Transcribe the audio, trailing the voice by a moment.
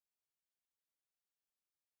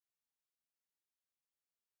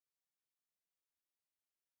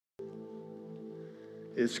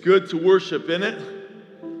It's good to worship, isn't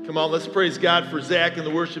it? Come on, let's praise God for Zach and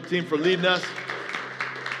the worship team for leading us.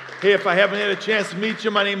 Hey, if I haven't had a chance to meet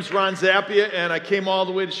you, my name's Ron Zappia, and I came all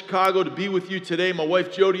the way to Chicago to be with you today. My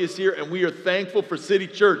wife Jody is here, and we are thankful for City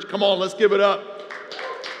Church. Come on, let's give it up.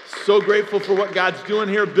 So grateful for what God's doing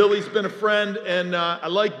here. Billy's been a friend, and I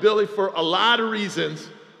like Billy for a lot of reasons.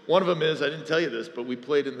 One of them is, I didn't tell you this, but we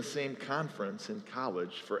played in the same conference in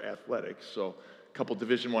college for athletics, so a couple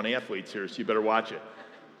Division I athletes here, so you better watch it.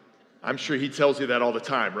 I'm sure he tells you that all the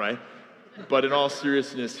time, right? But in all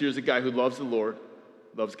seriousness, here's a guy who loves the Lord,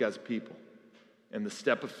 loves God's people, and the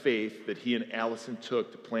step of faith that he and Allison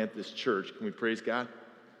took to plant this church. Can we praise God?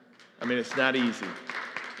 I mean, it's not easy.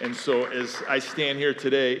 And so as I stand here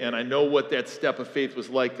today, and I know what that step of faith was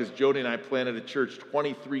like, because Jody and I planted a church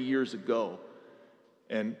 23 years ago,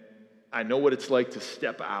 and I know what it's like to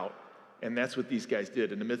step out. And that's what these guys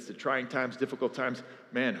did. In the midst of trying times, difficult times,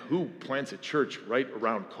 man, who plants a church right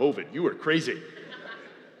around COVID? You were crazy.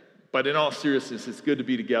 But in all seriousness, it's good to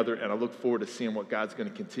be together, and I look forward to seeing what God's going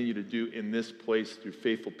to continue to do in this place through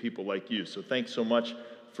faithful people like you. So thanks so much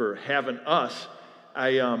for having us.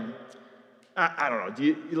 I don't know, do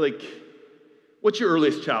you like, what's your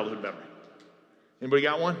earliest childhood memory? Anybody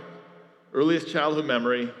got one? Earliest childhood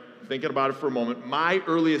memory, thinking about it for a moment. My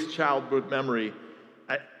earliest childhood memory,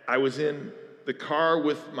 I was in the car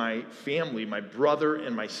with my family, my brother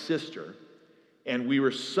and my sister, and we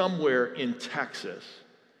were somewhere in Texas.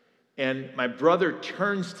 And my brother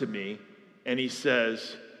turns to me and he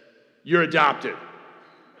says, "You're adopted."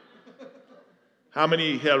 How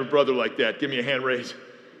many have a brother like that? Give me a hand raise.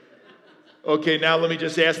 Okay, now let me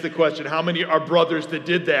just ask the question. How many are brothers that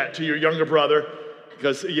did that to your younger brother?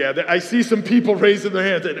 Because, yeah, I see some people raising their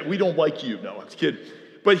hands, and we don't like you. No, I'm just kidding.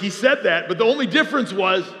 But he said that, but the only difference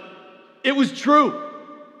was it was true,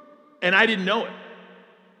 and I didn't know it.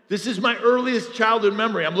 This is my earliest childhood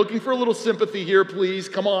memory. I'm looking for a little sympathy here, please.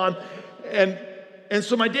 Come on. And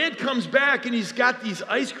so my dad comes back, and he's got these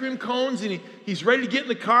ice cream cones, and he's ready to get in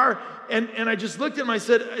the car, and I just looked at him. I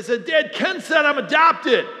said, "Dad, Ken said I'm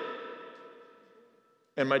adopted."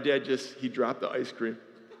 And my dad he dropped the ice cream.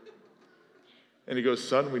 And he goes,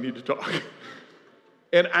 "Son, we need to talk."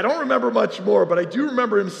 And I don't remember much more, but I do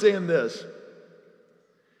remember him saying this.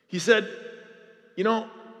 He said, "You know,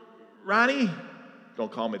 Ronnie,"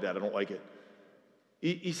 don't call me that, I don't like it.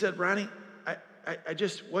 He said, "Ronnie, I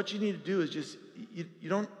just, what you need to do is just,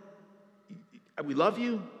 we love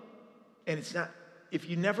you, and it's not, if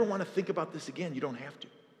you never want to think about this again, you don't have to."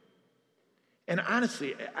 And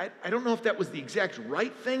honestly, I don't know if that was the exact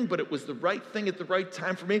right thing, but it was the right thing at the right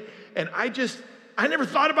time for me. And I never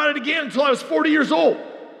thought about it again until I was 40 years old.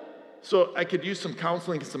 So I could use some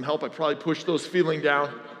counseling and some help. I probably pushed those feelings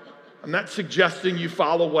down. I'm not suggesting you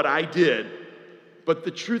follow what I did, but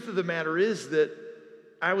the truth of the matter is that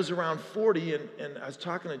I was around 40, and I was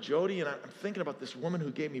talking to Jody, and I'm thinking about this woman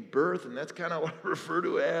who gave me birth, and that's kind of what I refer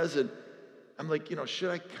to as, and I'm like, should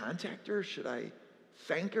I contact her? Should I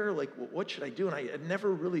thank her? Like, what should I do? And I had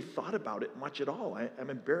never really thought about it much at all. I'm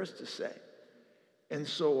embarrassed to say. And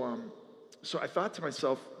so I thought to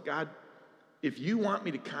myself, God, if you want me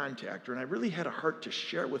to contact her, and I really had a heart to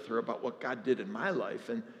share with her about what God did in my life,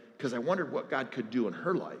 and because I wondered what God could do in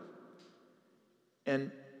her life.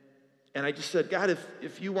 And I just said, God,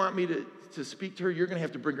 if you want me to speak to her, you're going to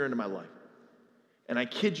have to bring her into my life. And I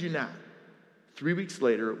kid you not, 3 weeks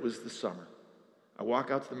later, it was the summer. I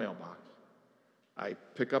walk out to the mailbox. I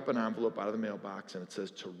pick up an envelope out of the mailbox, and it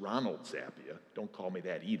says, "To Ronald Zappia." Don't call me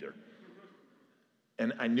that either.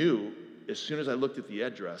 And I knew, as soon as I looked at the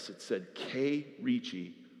address, it said K.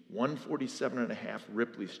 Ricci, 147 and a half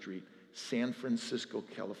Ripley Street, San Francisco,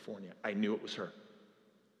 California. I knew it was her.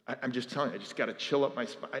 I'm just telling you, I just got to chill up my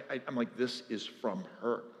spine. I'm like, this is from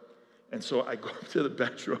her. And so I go up to the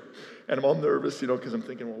bedroom, and I'm all nervous, because I'm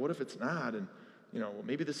thinking, well, what if it's not? And, well,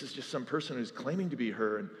 maybe this is just some person who's claiming to be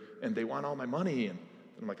her, and they want all my money. And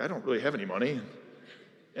I'm like, I don't really have any money.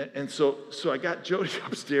 And so I got Jody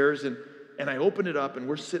upstairs, and I opened it up, and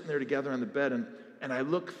we're sitting there together on the bed, and I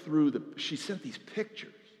look through she sent these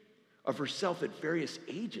pictures of herself at various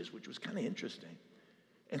ages, which was kind of interesting.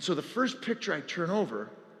 And so the first picture I turn over,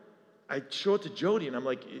 I show it to Jody, and I'm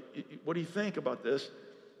like, what do you think about this?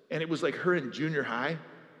 And it was like her in junior high,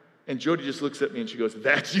 and Jody just looks at me, and she goes,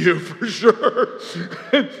 "That's you for sure."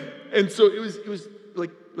 and so it was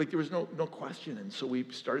like there was no question, and so we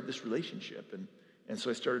started this relationship, and so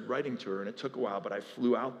I started writing to her, and it took a while, but I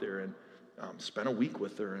flew out there and spent a week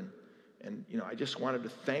with her, and I just wanted to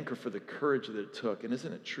thank her for the courage that it took. And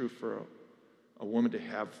isn't it true for a woman to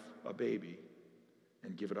have a baby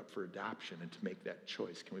and give it up for adoption and to make that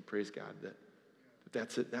choice? Can we praise God that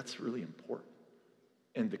that's it? That's really important.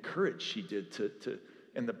 and the courage she did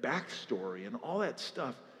and the backstory and all that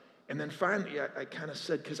stuff. And then finally, I kind of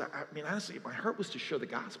said, because I mean, honestly, my heart was to share the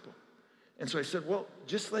gospel. And so I said, well,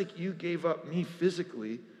 just like you gave up me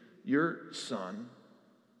physically, your son,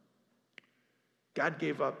 God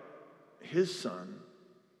gave up his son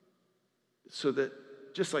so that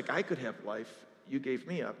just like I could have life, you gave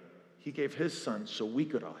me up. He gave his son so we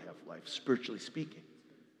could all have life, spiritually speaking.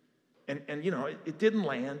 And you know, it didn't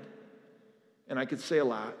land, and I could say a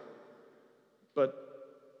lot, but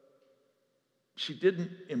she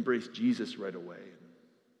didn't embrace Jesus right away. And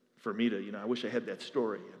for me to, I wish I had that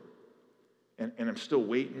story. And I'm still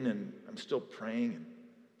waiting, and I'm still praying, and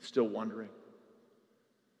still wondering.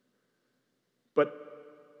 But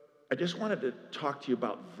I just wanted to talk to you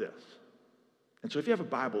about this. And so if you have a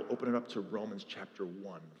Bible, open it up to Romans chapter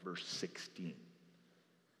 1, verse 16.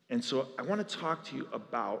 And so I want to talk to you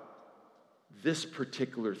about this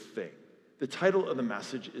particular thing. The title of the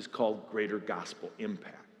message is called Greater Gospel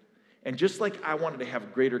Impact. And just like I wanted to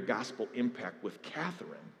have greater gospel impact with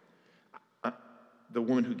Catherine, the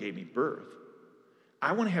woman who gave me birth,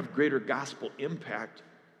 I want to have greater gospel impact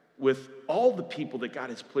with all the people that God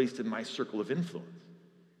has placed in my circle of influence.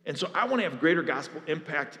 And so I want to have greater gospel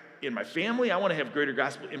impact in my family. I want to have greater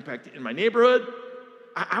gospel impact in my neighborhood.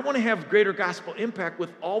 I want to have greater gospel impact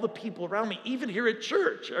with all the people around me, even here at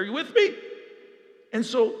church. Are you with me? And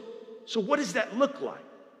so what does that look like?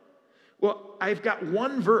 Well, I've got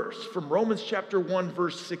one verse from Romans chapter 1,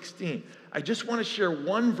 verse 16. I just want to share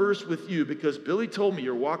one verse with you because Billy told me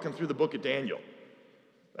you're walking through the book of Daniel.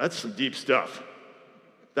 That's some deep stuff.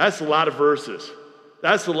 That's a lot of verses.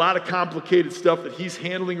 That's a lot of complicated stuff that he's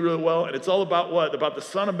handling really well, and it's all about what? About the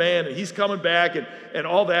Son of Man, and he's coming back, and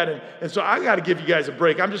all that, and so I got to give you guys a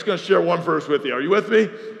break. I'm just going to share one verse with you. Are you with me?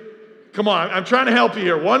 Come on, I'm trying to help you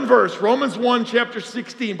here. One verse, Romans 1, chapter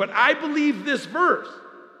 16, but I believe this verse,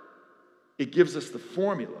 it gives us the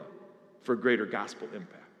formula for greater gospel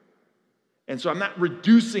impact. And so I'm not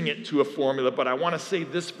reducing it to a formula, but I want to say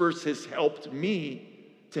this verse has helped me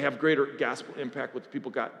to have greater gospel impact with the people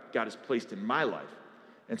God has placed in my life.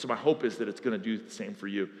 And so my hope is that it's going to do the same for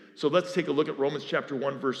you. So let's take a look at Romans chapter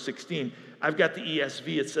 1, verse 16. I've got the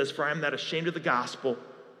ESV. It says, "For I am not ashamed of the gospel,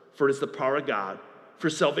 for it is the power of God, for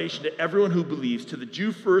salvation to everyone who believes, to the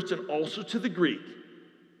Jew first and also to the Greek."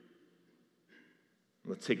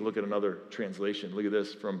 Let's take a look at another translation. Look at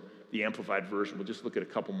this from the Amplified Version. We'll just look at a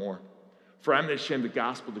couple more. "For I am not ashamed of the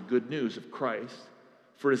gospel, the good news of Christ,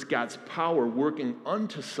 for it is God's power working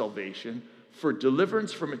unto salvation for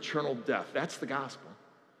deliverance from eternal death." That's the gospel.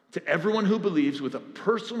 "To everyone who believes with a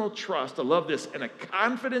personal trust," I love this, "and a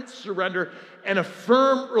confident surrender and a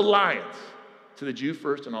firm reliance, to the Jew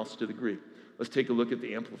first and also to the Greek." Let's take a look at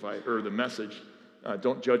the Amplified, or the Message.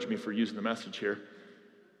 Don't judge me for using the Message here.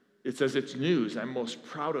 It says, "It's news I'm most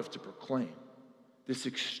proud of to proclaim. This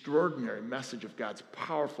extraordinary message of God's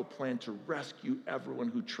powerful plan to rescue everyone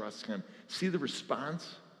who trusts him." See the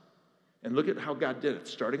response? And look at how God did it,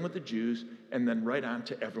 starting with the Jews and then right on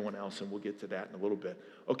to everyone else, and we'll get to that in a little bit.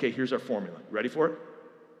 Okay, here's our formula. Ready for it?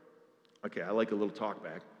 Okay, I like a little talk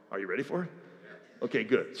back. Are you ready for it? Okay,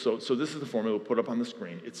 good. So this is the formula we'll put up on the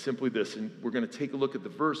screen. It's simply this, and we're going to take a look at the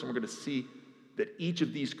verse, and we're going to see that each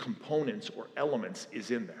of these components or elements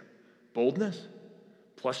is in there. Boldness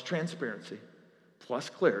plus transparency plus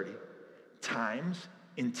clarity times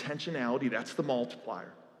intentionality, that's the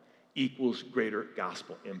multiplier, equals greater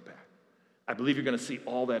gospel impact. I believe you're going to see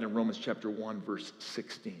all that in Romans chapter 1, verse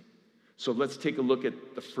 16. So let's take a look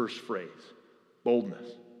at the first phrase,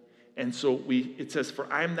 boldness. And so it says,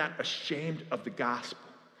 "For I am not ashamed of the gospel."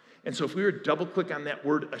 And so if we were to double click on that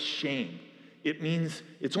word ashamed, it means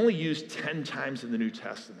it's only used 10 times in the New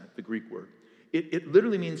Testament, the Greek word. It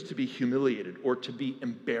literally means to be humiliated or to be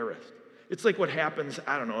embarrassed. It's like what happens,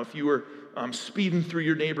 I don't know, if you were speeding through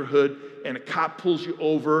your neighborhood and a cop pulls you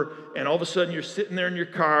over and all of a sudden you're sitting there in your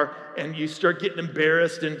car and you start getting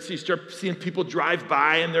embarrassed, and so you start seeing people drive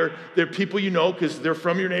by, and they're people you know because they're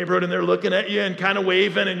from your neighborhood, and they're looking at you and kind of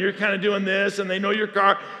waving, and you're kind of doing this, and they know your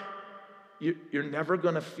car. You're never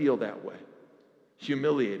going to feel that way,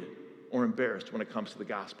 humiliated or embarrassed when it comes to the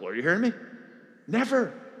gospel. Are you hearing me?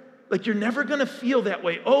 Never. Like, you're never going to feel that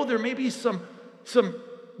way. Oh, there may be some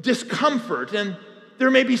discomfort, and there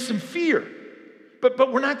may be some fear, but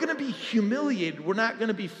we're not going to be humiliated. We're not going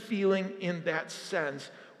to be feeling in that sense.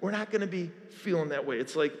 We're not going to be feeling that way.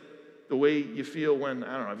 It's like the way you feel when,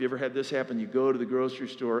 I don't know, have you ever had this happen? You go to the grocery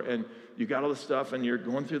store, and you got all the stuff, and you're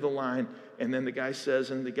going through the line, and then the guy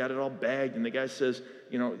says, and they got it all bagged, and the guy says,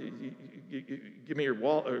 give me your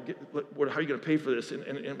wallet, or how are you going to pay for this?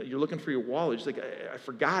 And you're looking for your wallet. He's like, I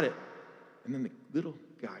forgot it. And then the little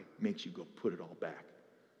guy makes you go put it all back.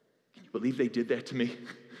 Can you believe they did that to me?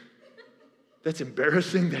 That's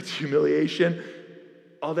embarrassing. That's humiliation.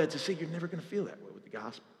 All that to say, you're never going to feel that way with the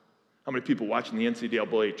gospel. How many people watching the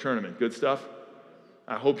NCAA tournament? Good stuff?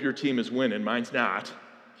 I hope your team is winning. Mine's not.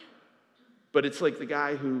 But it's like the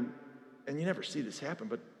guy who, and you never see this happen,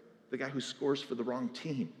 but the guy who scores for the wrong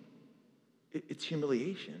team. It's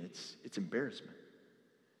humiliation. It's embarrassment.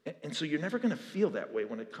 And so you're never going to feel that way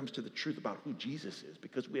when it comes to the truth about who Jesus is,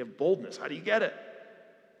 because we have boldness. How do you get it?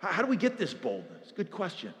 How do we get this boldness? Good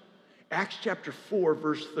question. Acts chapter 4,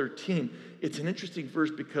 verse 13. It's an interesting verse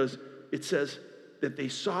because it says that they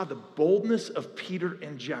saw the boldness of Peter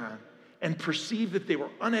and John and perceived that they were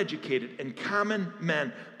uneducated and common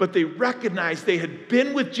men, but they recognized they had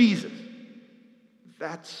been with Jesus.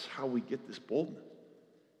 That's how we get this boldness.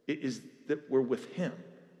 It is that we're with him.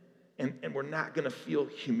 And we're not going to feel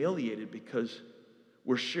humiliated because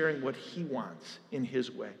we're sharing what he wants in his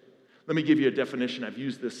way. Let me give you a definition. I've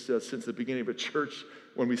used this since the beginning of a church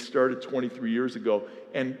when we started 23 years ago.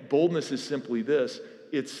 And boldness is simply this.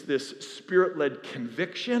 It's this spirit-led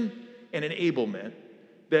conviction and enablement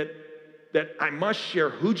that I must share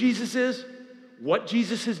who Jesus is, what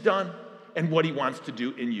Jesus has done, and what he wants to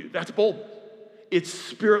do in you. That's boldness. It's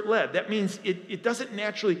spirit-led. That means it doesn't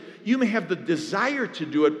naturally, you may have the desire to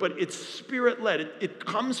do it, but it's spirit-led. It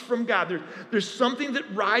comes from God. There's something that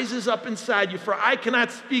rises up inside you, for I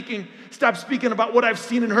cannot stop speaking about what I've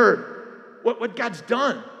seen and heard, what God's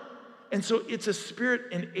done. And so it's a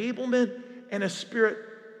spirit enablement and a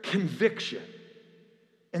spirit conviction.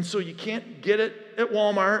 And so you can't get it at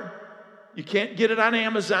Walmart. You can't get it on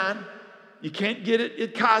Amazon. You can't get it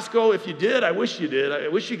at Costco. If you did, I wish you did. I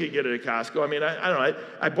wish you could get it at Costco. I mean, I don't know.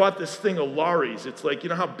 I bought this thing of Laurie's. It's like, you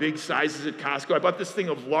know how big size is at Costco? I bought this thing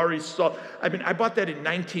of Laurie's salt. I mean, I bought that in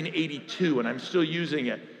 1982, and I'm still using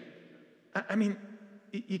it. I mean,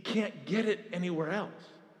 you can't get it anywhere else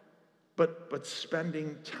but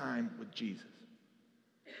spending time with Jesus.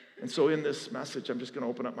 And so in this message, I'm just going to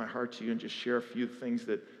open up my heart to you and just share a few things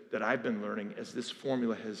that I've been learning as this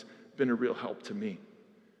formula has been a real help to me.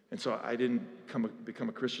 And so I didn't become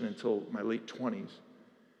a Christian until my late 20s.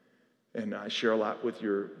 And I share a lot with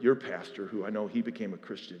your pastor, who I know he became a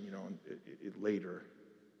Christian, later.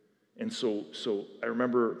 And so I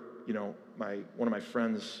remember, one of my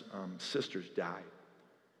friend's sisters died.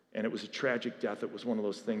 And it was a tragic death. It was one of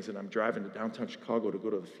those things, and I'm driving to downtown Chicago to go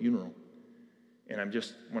to the funeral. And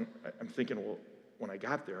I'm thinking, well, when I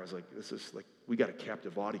got there, I was like, this is like, we got a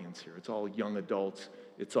captive audience here. It's all young adults.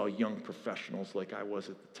 It's all young professionals like I was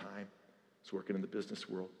at the time. I was working in the business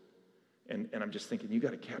world. And I'm just thinking, you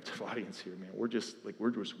got a captive audience here, man. We're just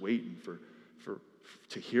waiting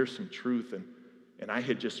to hear some truth. And I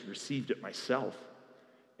had just received it myself.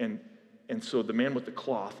 And so the man with the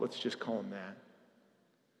cloth, let's just call him that,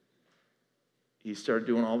 he started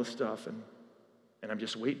doing all the stuff, and I'm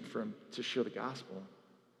just waiting for him to share the gospel.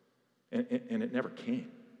 And it never came.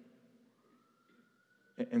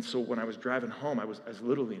 And so when I was driving home, I was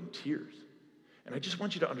literally in tears. And I just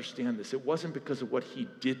want you to understand this. It wasn't because of what he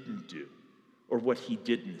didn't do or what he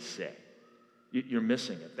didn't say. You're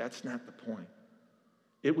missing it. That's not the point.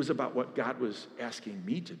 It was about what God was asking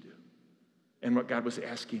me to do and what God was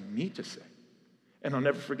asking me to say. And I'll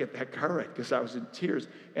never forget that car ride because I was in tears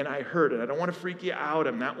and I heard it. I don't want to freak you out.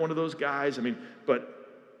 I'm not one of those guys. But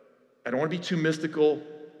I don't want to be too mystical.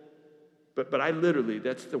 But I literally,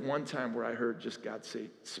 that's the one time where I heard just God say,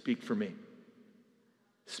 speak for me.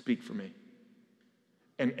 Speak for me.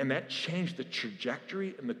 And that changed the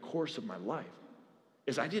trajectory and the course of my life.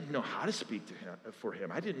 Is I didn't know how to speak to him for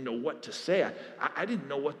him. I didn't know what to say. I didn't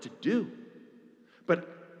know what to do.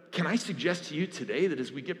 But can I suggest to you today that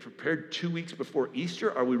as we get prepared 2 weeks before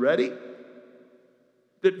Easter, are we ready?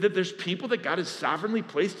 That there's people that God has sovereignly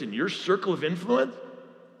placed in your circle of influence?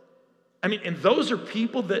 I mean, and those are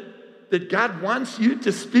people that God wants you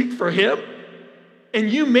to speak for him. And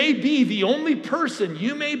you may be the only person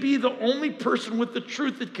with the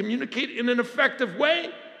truth that communicate in an effective way.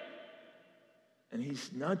 And he's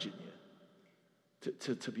nudging you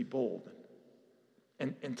to be bold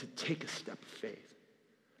and to take a step of faith.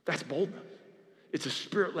 That's boldness. It's a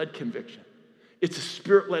spirit-led conviction. It's a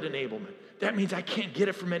spirit-led enablement. That means I can't get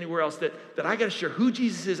it from anywhere else, that I got to share who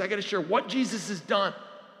Jesus is. I got to share what Jesus has done.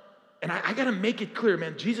 And I got to make it clear,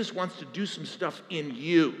 man, Jesus wants to do some stuff in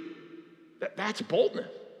you. That's boldness.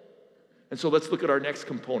 And so let's look at our next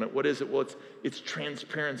component. What is it? Well, it's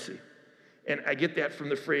transparency. And I get that from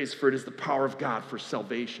the phrase, for it is the power of God for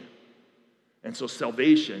salvation. And so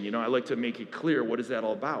salvation, I like to make it clear, what is that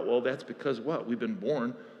all about? Well, that's because what? We've been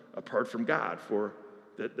born apart from God for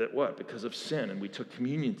that what? Because of sin. And we took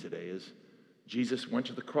communion today as Jesus went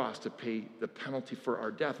to the cross to pay the penalty for our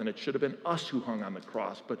death, and it should have been us who hung on the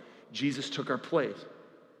cross, but Jesus took our place.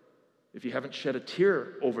 If you haven't shed a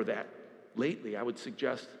tear over that lately, I would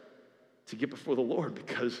suggest to get before the Lord,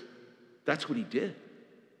 because that's what he did.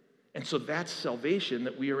 And so that's salvation,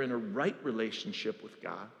 that we are in a right relationship with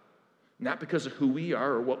God, not because of who we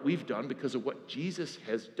are or what we've done, because of what Jesus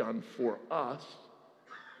has done for us.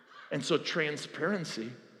 And so transparency,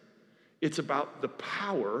 it's about the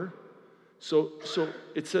power. So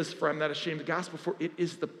it says, for I'm not ashamed of the gospel, for it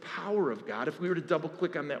is the power of God. If we were to double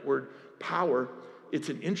click on that word power, it's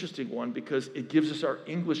an interesting one because it gives us our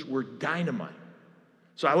English word dynamite.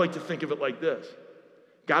 So I like to think of it like this.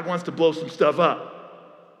 God wants to blow some stuff up.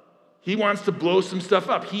 He wants to blow some stuff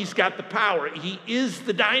up. He's got the power. He is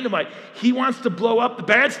the dynamite. He wants to blow up the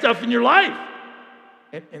bad stuff in your life.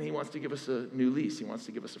 And he wants to give us a new lease. He wants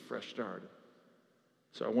to give us a fresh start.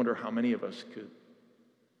 So I wonder how many of us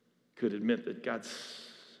could admit that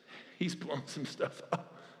he's blown some stuff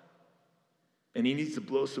up. And he needs to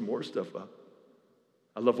blow some more stuff up.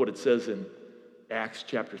 I love what it says in Acts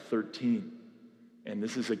chapter 13. And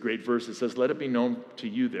this is a great verse. It says, let it be known to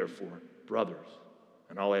you, therefore, brothers,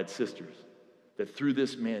 and I'll add sisters, that through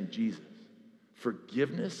this man, Jesus,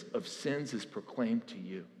 forgiveness of sins is proclaimed to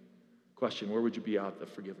you. Question, where would you be without the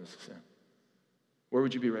forgiveness of sin? Where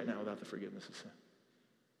would you be right now without the forgiveness of sin?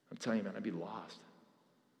 I'm telling you, man, I'd be lost,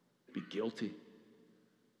 be guilty,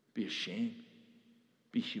 be ashamed,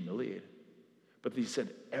 be humiliated. But he said,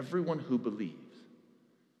 everyone who believes,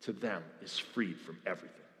 to them is freed from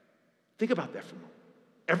everything. Think about that for a moment.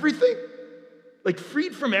 Everything? Like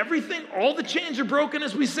freed from everything? All the chains are broken,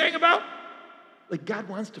 as we sang about? Like God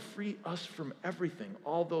wants to free us from everything,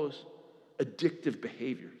 all those addictive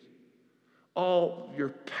behaviors, all your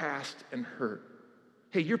past and hurt.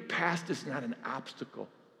 Hey, your past is not an obstacle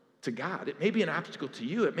to God. It may be an obstacle to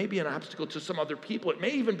you. It may be an obstacle to some other people. It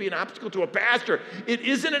may even be an obstacle to a pastor. It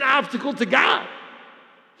isn't an obstacle to God.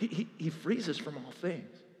 He frees us from all things.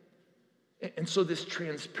 And so this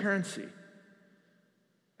transparency,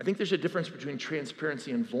 I think there's a difference between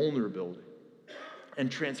transparency and vulnerability.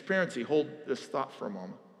 And transparency, hold this thought for a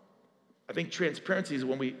moment. I think transparency is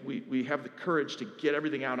when we have the courage to get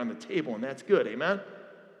everything out on the table, and that's good, amen?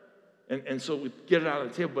 And so we get it out on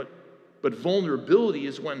the table, but vulnerability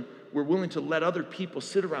is when we're willing to let other people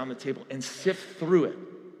sit around the table and sift through it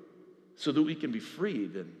so that we can be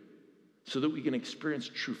freed and so that we can experience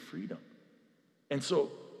true freedom. And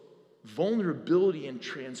so vulnerability and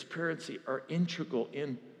transparency are integral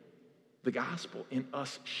in the gospel, in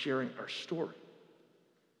us sharing our story.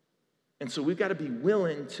 And so we've got to be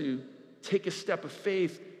willing to take a step of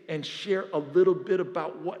faith and share a little bit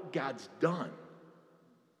about what God's done.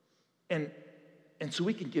 And so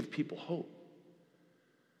we can give people hope.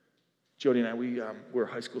 Jody and I, we're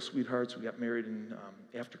high school sweethearts. We got married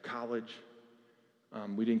after college.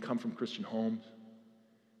 We didn't come from Christian homes.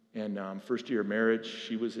 And first year of marriage,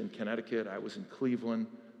 she was in Connecticut. I was in Cleveland.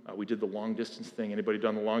 We did the long distance thing. Anybody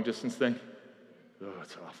done the long distance thing? Oh,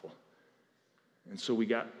 it's awful. And so we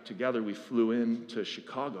got together. We flew in to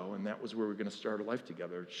Chicago, and that was where we were going to start a life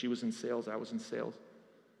together. She was in sales. I was in sales.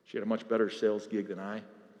 She had a much better sales gig than I.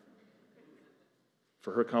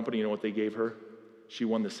 For her company, you know what they gave her? She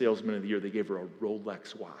won the Salesman of the Year. They gave her a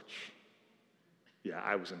Rolex watch. Yeah,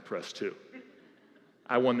 I was impressed too.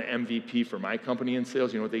 I won the MVP for my company in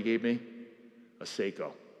sales. You know what they gave me? A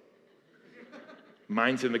Seiko.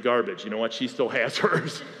 Mine's in the garbage. You know what? She still has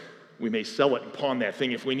hers. We may sell it and pawn that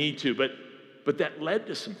thing if we need to, but that led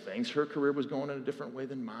to some things. Her career was going in a different way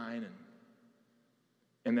than mine,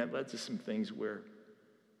 and that led to some things where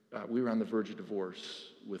we were on the verge of divorce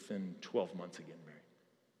within 12 months of getting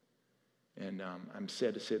married. And I'm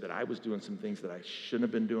sad to say that I was doing some things that I shouldn't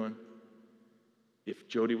have been doing. If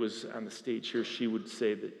Jody was on the stage here, she would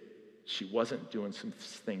say that she wasn't doing some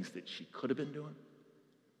things that she could have been doing.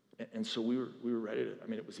 And so we were ready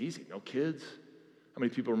to, it was easy. No kids. How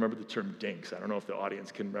many people remember the term dinks? I don't know if the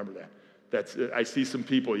audience can remember that. I see some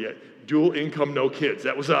people, dual income, no kids.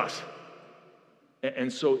 That was us.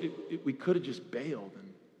 And so we could have just bailed.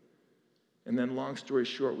 And then long story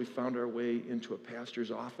short, we found our way into a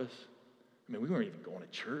pastor's office. We weren't even going to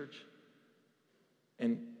church.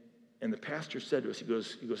 And the pastor said to us, he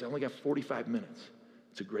goes, I only got 45 minutes.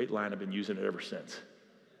 It's a great line. I've been using it ever since.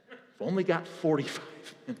 I've only got 45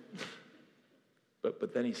 minutes.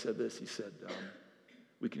 But then he said this. He said,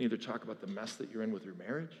 we can either talk about the mess that you're in with your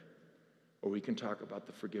marriage, or we can talk about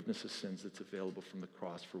the forgiveness of sins that's available from the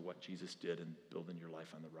cross for what Jesus did in building your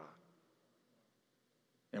life on the rock.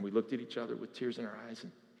 And we looked at each other with tears in our eyes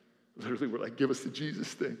and literally were like, give us the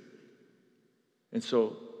Jesus thing. And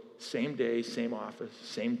so same day, same office,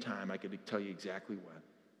 same time. I could tell you exactly when.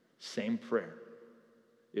 Same prayer.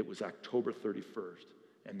 It was October 31st,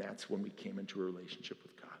 and that's when we came into a relationship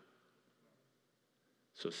with God.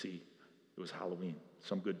 So see, it was Halloween.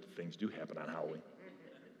 Some good things do happen on Halloween.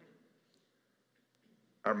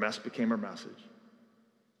 Our mess became our message.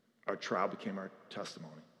 Our trial became our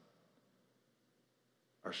testimony.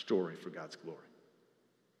 Our story for God's glory.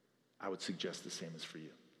 I would suggest the same is for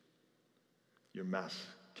you. Your mess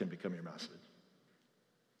can become your message.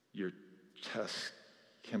 Your test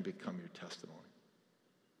can become your testimony.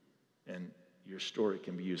 And your story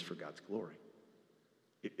can be used for God's glory.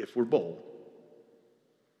 If we're bold,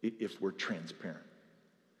 if we're transparent.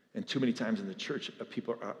 And too many times in the church,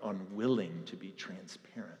 people are unwilling to be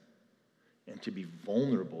transparent and to be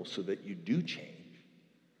vulnerable so that you do change.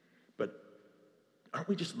 But aren't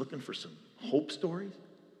we just looking for some hope stories?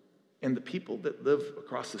 And the people that live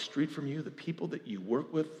across the street from you, the people that you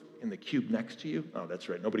work with in the cube next to you, oh, that's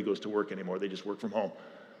right, nobody goes to work anymore, they just work from home.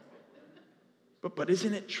 But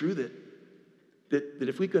isn't it true that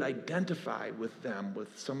if we could identify with them,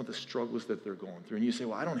 with some of the struggles that they're going through, and you say,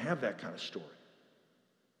 well, I don't have that kind of story.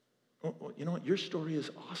 Well, you know what? Your story is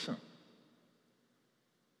awesome.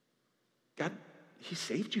 God, he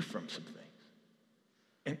saved you from some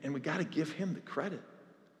things. And we got to give him the credit.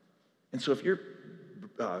 And so if your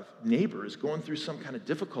neighbor is going through some kind of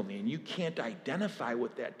difficulty and you can't identify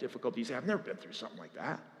with that difficulty, you say, I've never been through something like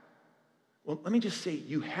that. Well, let me just say,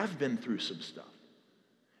 you have been through some stuff.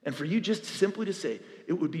 And for you just simply to say,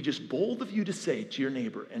 it would be just bold of you to say to your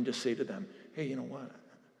neighbor and to say to them, hey, you know what?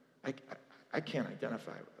 I can't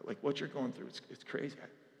identify. Like what you're going through, it's crazy.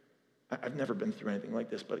 I've never been through anything like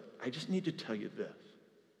this, but I just need to tell you this,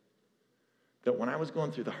 that when I was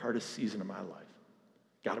going through the hardest season of my life,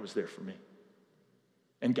 God was there for me.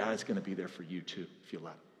 And God is going to be there for you too, if you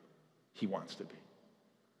let him. He wants to be.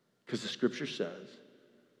 Because the scripture says,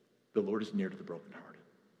 the Lord is near to the brokenhearted.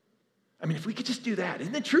 I mean, if we could just do that,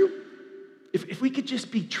 isn't it true? If we could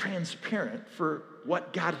just be transparent for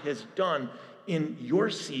what God has done in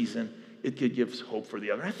your season, it could give hope for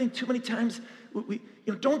the other. I think too many times, we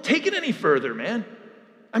don't take it any further, man.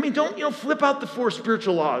 I mean, don't, flip out the 4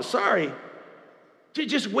 spiritual laws. Sorry.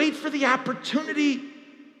 Just wait for the opportunity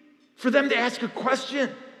for them to ask a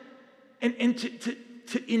question and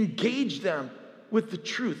to engage them with the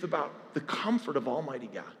truth about the comfort of Almighty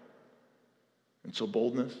God. And so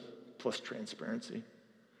boldness plus transparency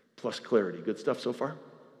plus clarity. Good stuff so far?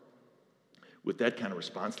 With that kind of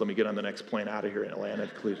response, let me get on the next plane out of here in Atlanta.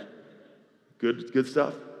 Good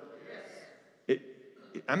stuff?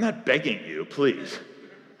 I'm not begging you, please.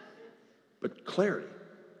 But clarity.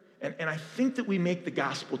 And I think that we make the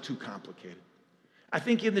gospel too complicated. I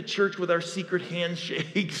think in the church with our secret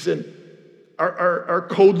handshakes and our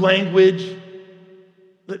code language,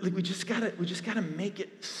 we just gotta make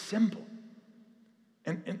it simple.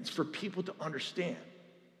 And it's for people to understand.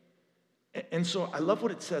 And so I love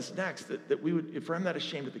what it says next, that we would, if I'm not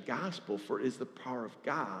ashamed of the gospel, for it is the power of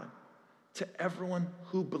God to everyone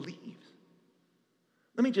who believes.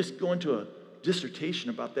 Let me just go into a dissertation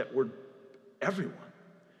about that word, everyone.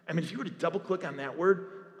 I mean, if you were to double click on that word,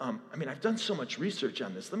 I've done so much research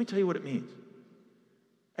on this. Let me tell you what it means.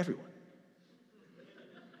 Everyone.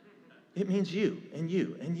 It means you, and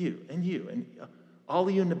you, and you, and you, and all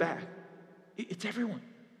of you in the back. It's everyone.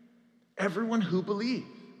 Everyone who believes.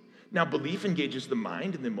 Now, belief engages the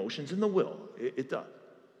mind and the emotions and the will. It does.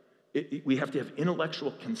 We have to have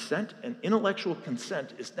intellectual consent, and intellectual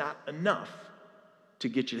consent is not enough to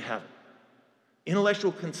get you to heaven.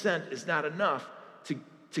 Intellectual consent is not enough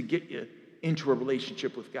to get you into a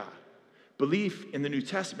relationship with God. Belief in the New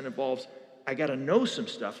Testament involves, I got to know some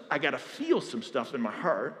stuff, I got to feel some stuff in my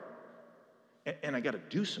heart, and I got to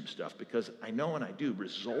do some stuff, because I know and I do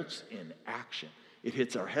results in action. It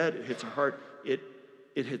hits our head, it hits our heart, it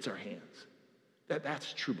hits our hands.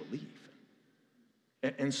 That's true belief.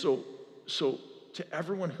 And so to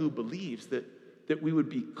everyone who believes that we would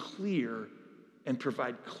be clear and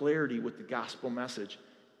provide clarity with the gospel message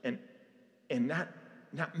and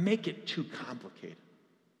not make it too complicated.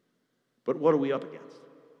 But what are we up against?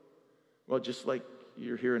 Well, just like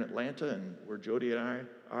you're here in Atlanta and where Jody and I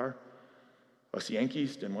are, us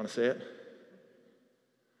Yankees, didn't want to say it.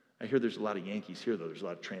 I hear there's a lot of Yankees here, though. There's a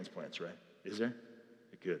lot of transplants, right? Is there?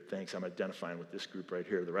 Good, thanks. I'm identifying with this group right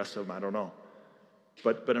here. The rest of them, I don't know.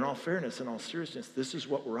 But in all fairness, in all seriousness, this is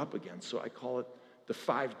what we're up against. So I call it the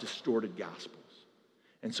 5 distorted gospels.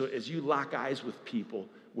 And so as you lock eyes with people,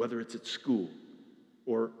 whether it's at school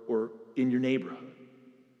or in your neighborhood,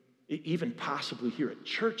 even possibly here at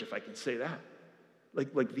church, if I can say that,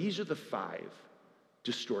 like these are the 5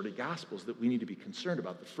 distorted gospels that we need to be concerned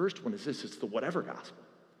about. The first one is this: it's the whatever gospel.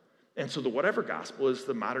 And so the whatever gospel is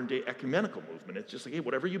the modern day ecumenical movement. It's just like, hey,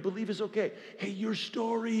 whatever you believe is okay. Hey, your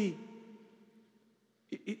story,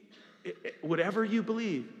 whatever you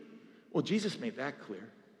believe. Well, Jesus made that clear.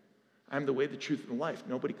 I'm the way, the truth, and the life.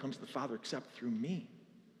 Nobody comes to the Father except through me.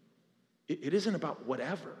 It isn't about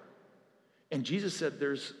whatever. And Jesus said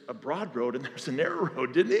there's a broad road and there's a narrow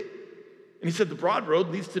road, didn't he? And he said the broad road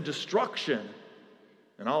leads to destruction.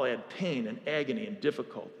 And I'll add pain and agony and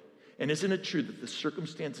difficulty. And isn't it true that the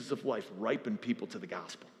circumstances of life ripen people to the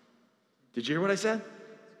gospel? Did you hear what I said?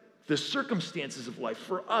 The circumstances of life.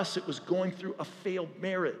 For us, it was going through a failed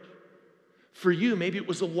marriage. For you, maybe it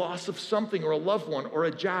was a loss of something or a loved one or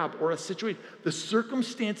a job or a situation. The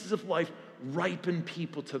circumstances of life ripen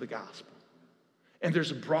people to the gospel. And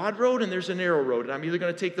there's a broad road and there's a narrow road. And I'm either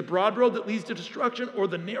going to take the broad road that leads to destruction or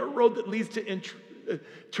the narrow road that leads to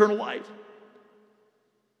eternal life.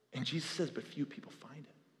 And Jesus says, but few people find it.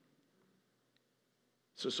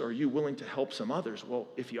 So are you willing to help some others? Well,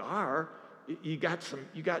 if you are, it's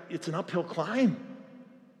an uphill climb.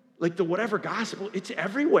 Like the whatever gospel, it's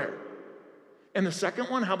everywhere. And the second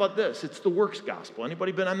one, how about this? It's the works gospel.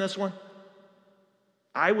 Anybody been on this one?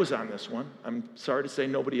 I was on this one. I'm sorry to say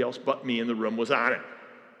nobody else but me in the room was on it.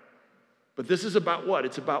 But this is about what?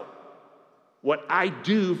 It's about what I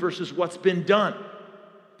do versus what's been done.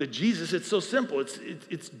 The Jesus, it's so simple.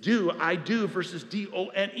 It's do, I do versus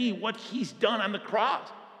D-O-N-E, what he's done on the cross.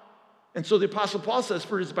 And so the Apostle Paul says,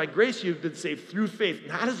 for it is by grace you've been saved through faith,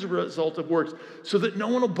 not as a result of works, so that no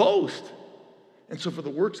one will boast. And so for the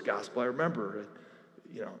works gospel, I remember,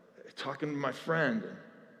 talking to my friend and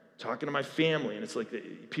talking to my family, and it's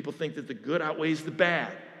like people think that the good outweighs the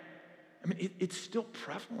bad. I mean, it's still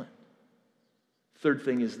prevalent. Third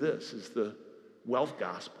thing is this, is the wealth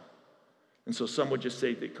gospel. And so some would just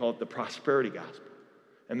say, they call it the prosperity gospel.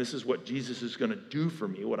 And this is what Jesus is going to do for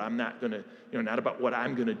me, what I'm not going to, not about what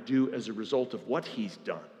I'm going to do as a result of what he's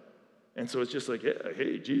done. And so it's just like, yeah,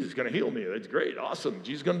 hey, Jesus is going to heal me. That's great, awesome.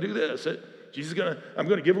 Jesus is going to do this. I'm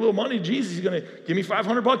going to give a little money to Jesus. He's going to give me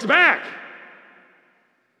 $500 back.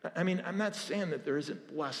 I mean, I'm not saying that there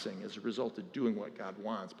isn't blessing as a result of doing what God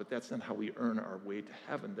wants, but that's not how we earn our way to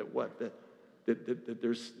heaven. That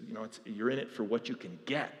there's, you're in it for what you can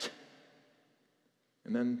get.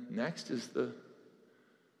 And then next is the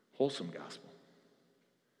wholesome gospel.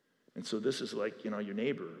 And so this is like, your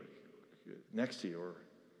neighbor next to you or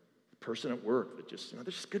the person at work that just, they're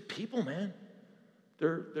just good people, man.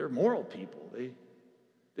 They're moral people.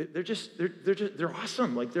 They're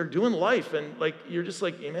awesome. Like they're doing life, and like you're just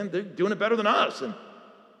like, hey, man, they're doing it better than us, and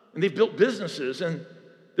they've built businesses, and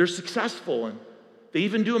they're successful, and they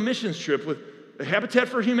even do a missions trip with Habitat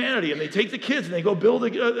for Humanity, and they take the kids and they go build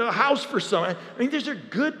a house for someone. I mean, these are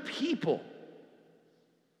good people.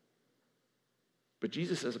 But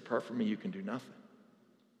Jesus says, apart from me, you can do nothing.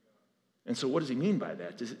 And so what does he mean by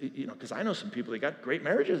that? Because I know some people that got great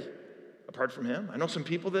marriages apart from him. I know some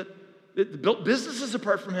people that built businesses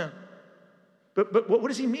apart from him. But what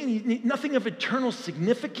does he mean? Nothing of eternal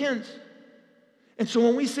significance. And so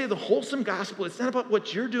when we say the wholesome gospel, it's not about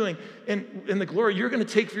what you're doing and the glory you're going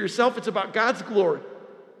to take for yourself. It's about God's glory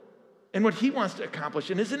and what he wants to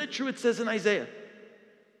accomplish. And isn't it true? It says in Isaiah,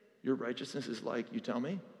 your righteousness is like, you tell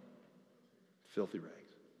me, filthy rags.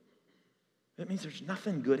 That means there's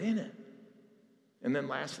nothing good in it. And then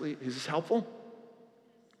lastly, is this helpful?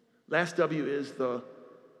 Last W is the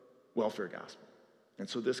welfare gospel. And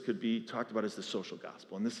so this could be talked about as the social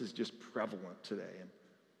gospel. And this is just prevalent today.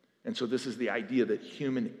 And so this is the idea that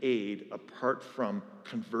human aid, apart from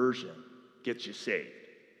conversion, gets you saved.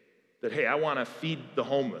 That, hey, I want to feed the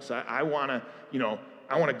homeless. I want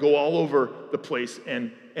to go all over the place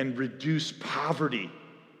and reduce poverty.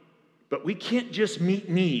 But we can't just meet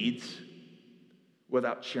needs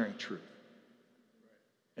without sharing truth.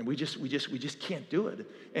 And we just can't do it.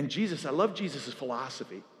 And Jesus, I love Jesus'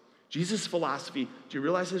 philosophy. Jesus' philosophy, do you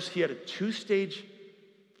realize this? He had a two-stage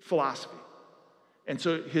philosophy. And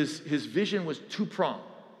so his vision was two-pronged.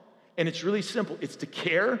 And it's really simple. It's to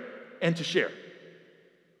care and to share.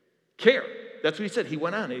 Care. That's what he said. He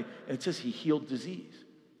went on, and it says he healed disease,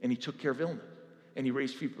 and he took care of illness, and he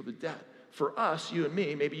raised people to death. For us, you and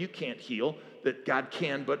me, maybe you can't heal, that God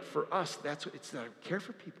can, but for us, it's that I care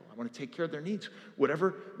for people. I want to take care of their needs,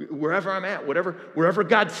 wherever I'm at, wherever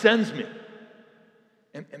God sends me.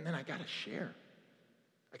 And then I got to share.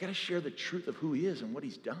 I got to share the truth of who he is and what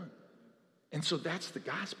he's done. And so that's the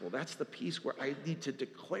gospel. That's the piece where I need to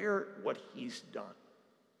declare what he's done.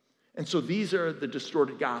 And so these are the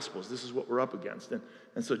distorted gospels. This is what we're up against.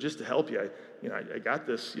 And so just to help you, I got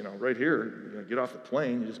this, right here. Get off the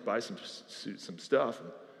plane, you just buy some stuff. And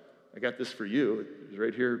I got this for you. It's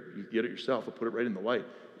right here. You get it yourself. I'll put it right in the light.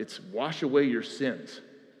 It's wash away your sins.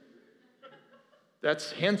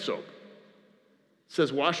 That's hand soap. It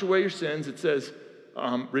says wash away your sins. It says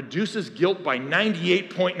reduces guilt by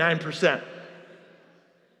 98.9%.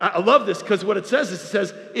 I love this because what it says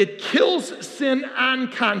is it kills sin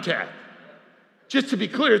on contact. Just to be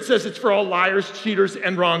clear, it says it's for all liars, cheaters,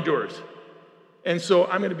 and wrongdoers. And so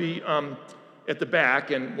I'm going to be at the back,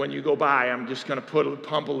 and when you go by, I'm just going to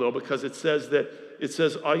pump a little because it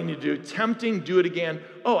says all you need to do, tempting, do it again.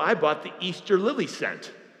 Oh, I bought the Easter lily scent.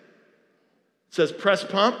 It says press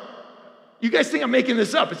pump. You guys think I'm making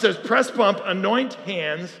this up. It says press pump, anoint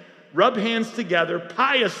hands, rub hands together,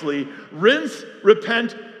 piously, rinse,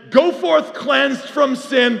 repent, go forth cleansed from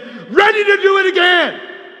sin, ready to do it again.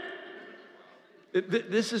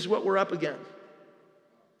 This is what we're up against.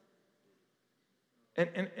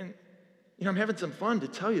 And I'm having some fun to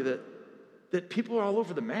tell you that people are all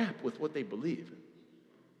over the map with what they believe.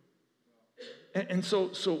 And so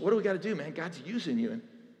what do we got to do, man? God's using you,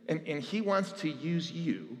 and he wants to use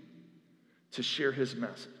you to share his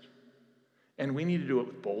message. And we need to do it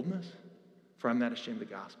with boldness, for I'm not ashamed of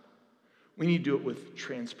the gospel. We need to do it with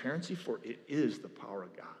transparency, for it is the power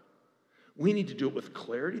of God. We need to do it with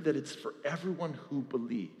clarity, that it's for everyone who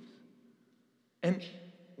believes. And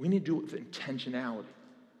we need to do it with intentionality.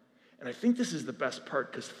 And I think this is the best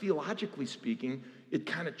part, because theologically speaking, it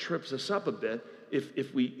kind of trips us up a bit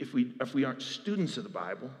if we aren't students of the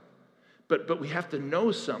Bible. But we have to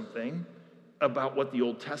know something about what the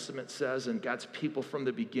Old Testament says and God's people from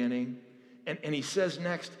the beginning. And he says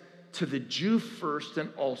next, to the Jew first and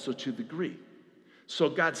also to the Greek. So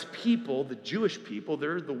God's people, the Jewish people,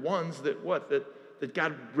 they're the ones that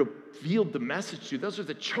God revealed the message to. Those are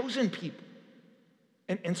the chosen people.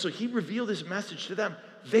 And so he revealed his message to them.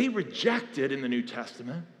 They rejected in the New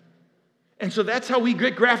Testament. And so that's how we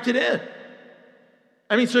get grafted in.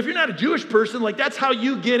 I mean, so if you're not a Jewish person, that's how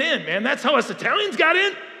you get in, man. That's how us Italians got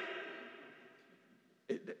in.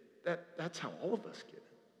 That's how all of us get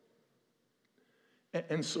in.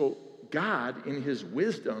 And so God, in his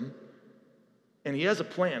wisdom, and he has a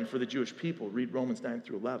plan for the Jewish people. Read Romans 9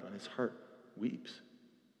 through 11. His heart weeps.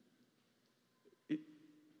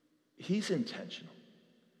 He's intentional.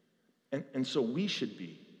 And so we should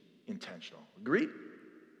be intentional. Agreed?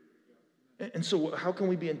 And so how can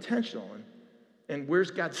we be intentional? And where's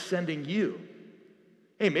God sending you?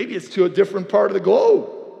 Hey, maybe it's to a different part of the globe.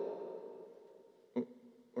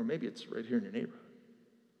 Or maybe it's right here in your neighborhood.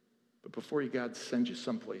 But before God sends you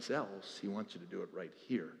someplace else, he wants you to do it right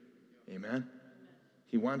here. Amen?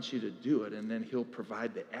 He wants you to do it, and then he'll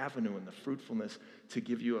provide the avenue and the fruitfulness to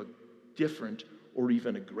give you a different or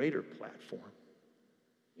even a greater platform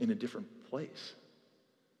in a different place.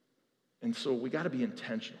 And so we got to be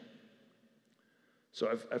intentional. So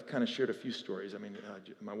I've kind of shared a few stories. I mean,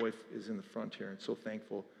 my wife is in the front here, and so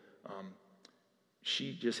thankful.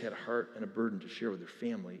 She just had a heart and a burden to share with her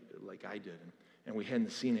family like I did. And we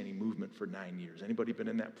hadn't seen any movement for 9 years. Anybody been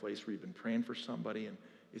in that place where you've been praying for somebody and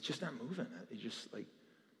it's just not moving? It's just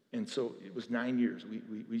and so it was 9 years.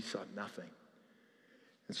 We saw nothing.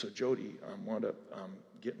 And so Jody wound up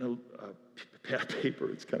getting a pad of paper.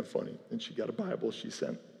 It's kind of funny. And she got a Bible. She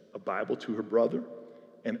sent a Bible to her brother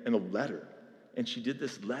and a letter. And she did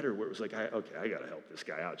this letter where it was like, I got to help this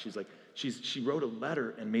guy out. She's like, she wrote a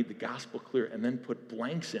letter and made the gospel clear and then put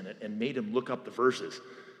blanks in it and made him look up the verses.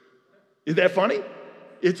 Is that funny?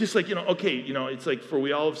 It's just like, it's like, for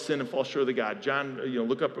we all have sinned and fall short of the God. John,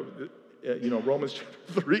 look up, Romans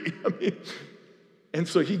chapter 3. I mean, and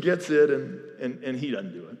so he gets it and he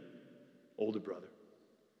doesn't do it. Older brother.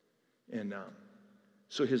 And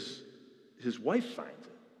so his wife finds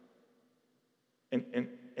it.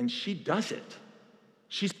 And she does it.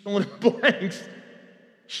 She's filling in blanks.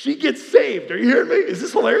 She gets saved. Are you hearing me? Is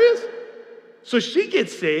this hilarious? So she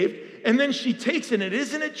gets saved. And then she takes it, and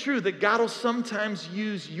isn't it true that God will sometimes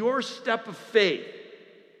use your step of faith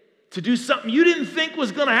to do something you didn't think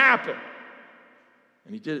was going to happen?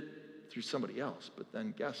 And he did it through somebody else. But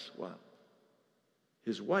then guess what?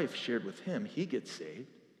 His wife shared with him. He gets saved.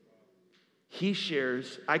 He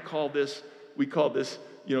shares, we call this,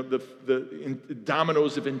 the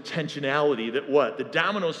dominoes of intentionality. That what? The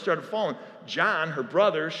dominoes started falling. John, her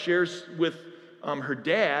brother, shares with her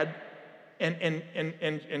dad. And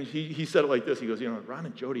he said it like this. He goes, Ron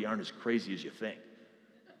and Jody aren't as crazy as you think.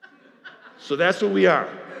 So that's what we are.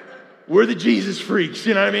 We're the Jesus freaks,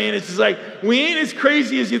 you know what I mean? It's just like, we ain't as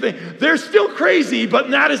crazy as you think. They're still crazy, but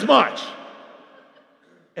not as much.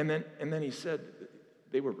 And then he said,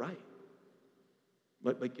 they were right.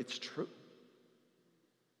 Like it's true.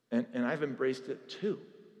 And I've embraced it too.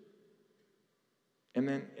 And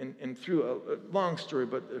then, and through a long story,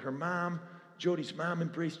 but her mom, Jody's mom,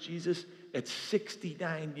 embraced Jesus. At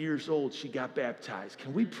 69 years old, she got baptized.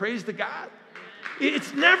 Can we praise the God?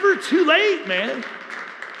 It's never too late, man.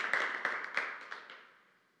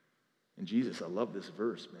 And Jesus, I love this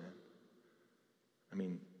verse, man. I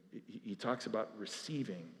mean, he talks about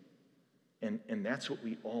receiving, and that's what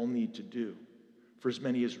we all need to do. For as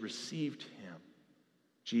many as received him,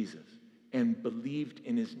 Jesus, and believed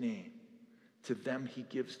in his name, to them he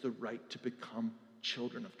gives the right to become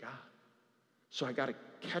children of God. So I got to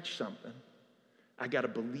catch something. I got to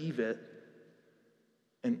believe it,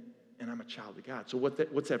 and I'm a child of God. So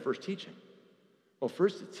what's that verse teaching? Well,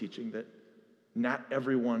 first it's teaching that not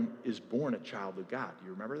everyone is born a child of God. Do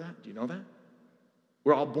you remember that? Do you know that?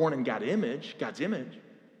 We're all born in God's image,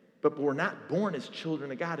 but we're not born as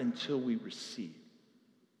children of God until we receive.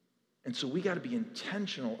 And so we got to be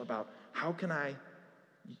intentional about how can I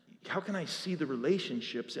see the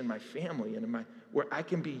relationships in my family and where I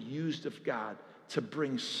can be used of God to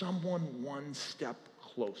bring someone one step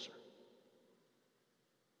closer.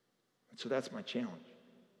 And so that's my challenge.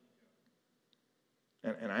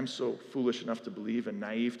 And I'm so foolish enough to believe and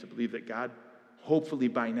naive to believe that God, hopefully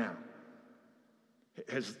by now,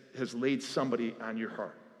 has laid somebody on your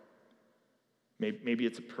heart. Maybe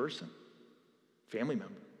it's a person, family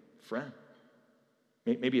member, friend.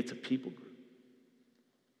 Maybe it's a people group.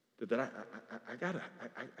 That I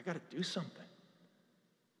gotta do something.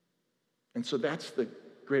 And so that's the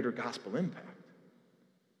greater gospel impact.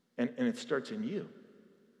 And it starts in you.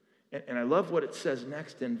 And I love what it says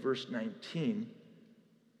next in verse 19.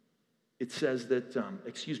 It says that,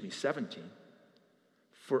 17.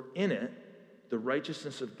 For in it, the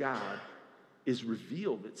righteousness of God is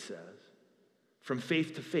revealed, it says. From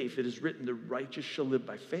faith to faith, it is written, the righteous shall live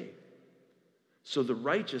by faith. So the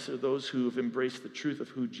righteous are those who have embraced the truth of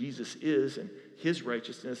who Jesus is and his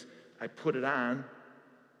righteousness. I put it on.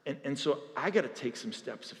 And so I got to take some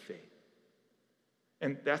steps of faith.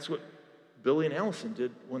 And that's what Billy and Allison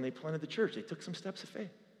did when they planted the church. They took some steps of faith.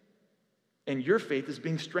 And your faith is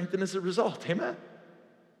being strengthened as a result. Amen?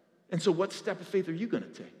 And so what step of faith are you going to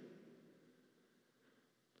take?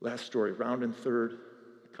 Last story, round and third,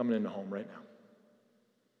 coming into home right now.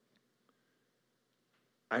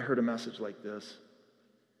 I heard a message like this,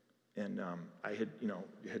 and I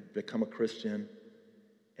had become a Christian,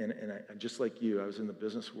 and I just like you, I was in the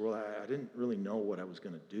business world. I didn't really know what I was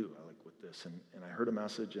going to do with this, and I heard a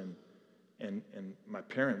message, and my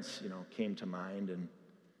parents, came to mind, and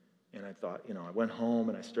I thought, I went home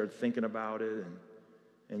and I started thinking about it,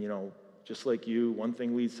 and just like you, one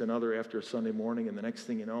thing leads to another after a Sunday morning, and the next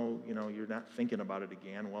thing you know, you're not thinking about it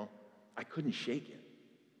again. Well, I couldn't shake it.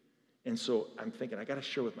 And so I'm thinking, I got to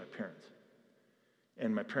share with my parents.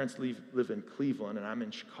 And my parents live in Cleveland, and I'm in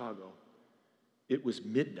Chicago. It was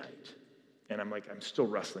midnight, and I'm still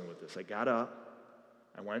wrestling with this. I got up,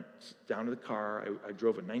 I went down to the car. I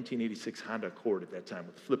drove a 1986 Honda Accord at that time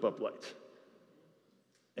with flip-up lights.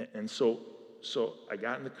 And so I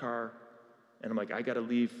got in the car, and I'm like, I got to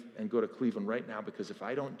leave and go to Cleveland right now, because if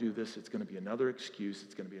I don't do this, it's going to be another excuse.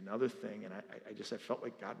 It's going to be another thing. And I felt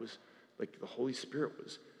like God was, like the Holy Spirit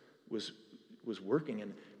was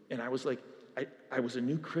working. And I was like, I was a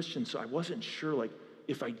new Christian, so I wasn't sure,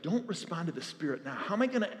 if I don't respond to the Spirit now, how am I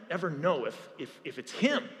going to ever know if it's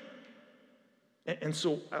him? And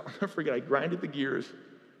so I'll never forget, I grinded the gears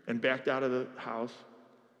and backed out of the house,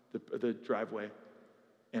 the driveway.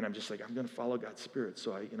 And I'm just like, I'm going to follow God's Spirit.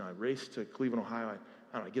 So I raced to Cleveland, Ohio.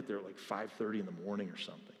 I get there at 5:30 in the morning or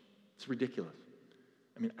something. It's ridiculous.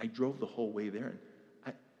 I drove the whole way there,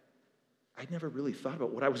 and I never really thought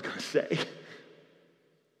about what I was going to say.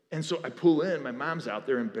 And so I pull in. My mom's out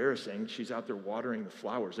there embarrassing. She's out there watering the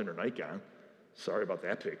flowers in her nightgown. Sorry about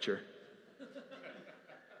that picture.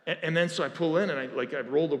 And then so I pull in, and I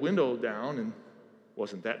roll the window down, and it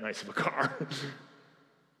wasn't that nice of a car.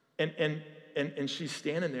 And she's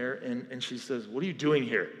standing there, and she says, "What are you doing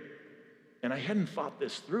here?" And I hadn't thought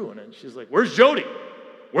this through. And she's like, "Where's Jody?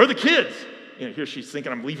 Where are the kids?" Here she's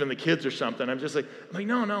thinking I'm leaving the kids or something. I'm like,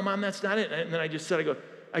 no, Mom, that's not it. And then I just said,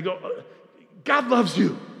 I go, God loves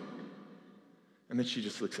you. And then she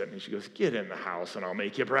just looks at me. She goes, "Get in the house, and I'll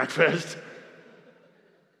make you breakfast."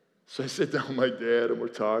 So I sit down with my dad, and we're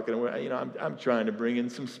talking. And I'm trying to bring in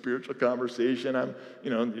some spiritual conversation. I'm,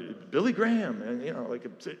 Billy Graham, and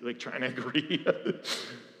like trying to agree.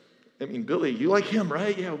 Billy, you like him,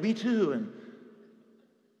 right? Yeah, me too.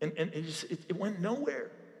 And it went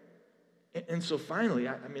nowhere. And so finally,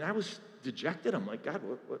 I was dejected. I'm like, God,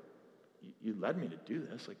 what? You led me to do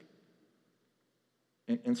this. Like,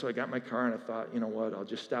 and so I got in my car and I thought, you know what? I'll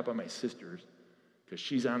just stop at my sister's because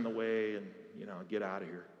she's on the way and, I'll get out of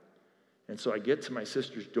here. And so I get to my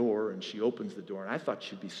sister's door and she opens the door and I thought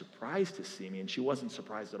she'd be surprised to see me and she wasn't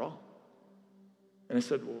surprised at all. And I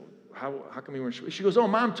said, well, how come you weren't sure? She goes, oh,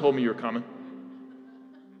 Mom told me you were coming.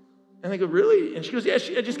 And I go, really? And she goes, yeah,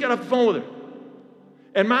 I just got off the phone with her.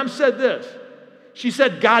 And Mom said this. She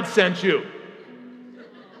said, God sent you.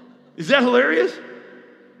 Is that hilarious?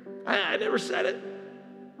 I never said it.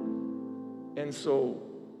 And so,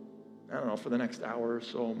 I don't know, for the next hour or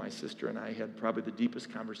so, my sister and I had probably the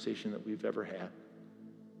deepest conversation that we've ever had.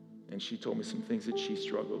 And she told me some things that she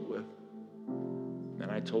struggled with.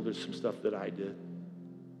 And I told her some stuff that I did.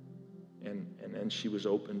 And then she was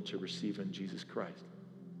open to receiving Jesus Christ.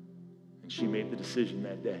 And she made the decision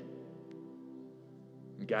that day.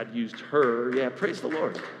 And God used her, praise the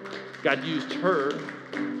Lord. God used her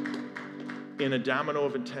in a domino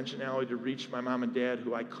of intentionality to reach my mom and dad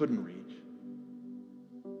who I couldn't reach.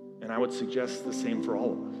 And I would suggest the same for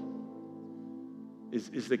all of us,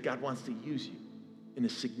 is that God wants to use you in a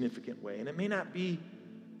significant way. And it may not be,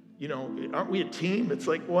 aren't we a team? It's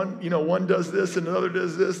like one does this and another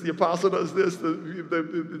does this. The apostle does this.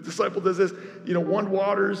 The disciple does this. One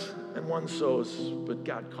waters and one sows, but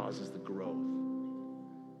God causes the growth.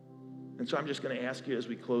 And so I'm just going to ask you as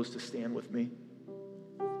we close to stand with me.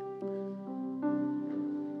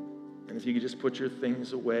 And if you could just put your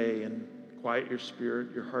things away and quiet your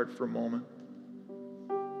spirit, your heart for a moment.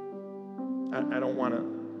 I don't want to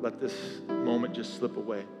let this moment just slip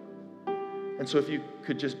away. And so if you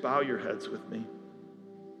could just bow your heads with me.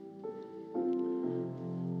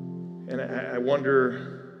 And I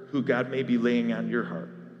wonder who God may be laying on your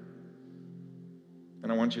heart.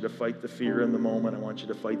 And I want you to fight the fear in the moment. I want you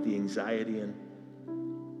to fight the anxiety. And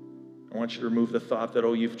I want you to remove the thought that,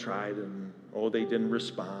 you've tried and, they didn't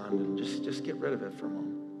respond. And just get rid of it for a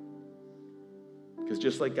moment. Because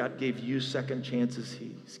just like God gave you second chances,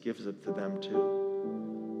 He gives it to them too.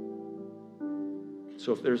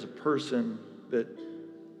 So if there's a person that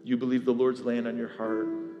you believe the Lord's laying on your heart,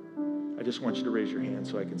 I just want you to raise your hand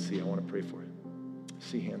so I can see. I want to pray for you. I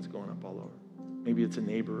see hands going up all over. Maybe it's a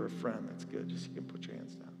neighbor or a friend. That's good. Just you can put your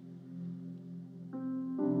hands down.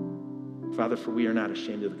 Father, for we are not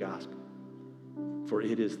ashamed of the gospel, for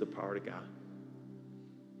it is the power of God.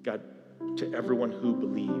 God, to everyone who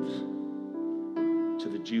believes, to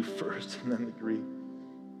the Jew first and then the Greek.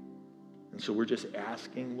 And so we're just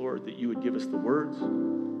asking, Lord, that you would give us the words.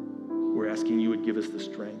 We're asking you would give us the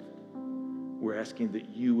strength. We're asking that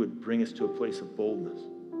you would bring us to a place of boldness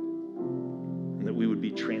and that we would be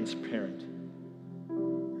transparent.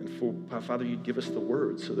 And Father, you'd give us the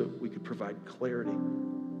words so that we could provide clarity.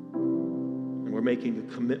 And we're making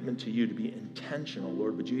a commitment to you to be intentional,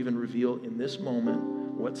 Lord. Would you even reveal in this moment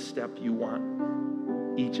what step you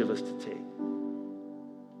want each of us to take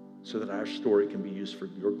so that our story can be used for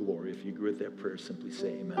your glory? If you agree with that prayer, simply say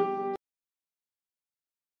amen.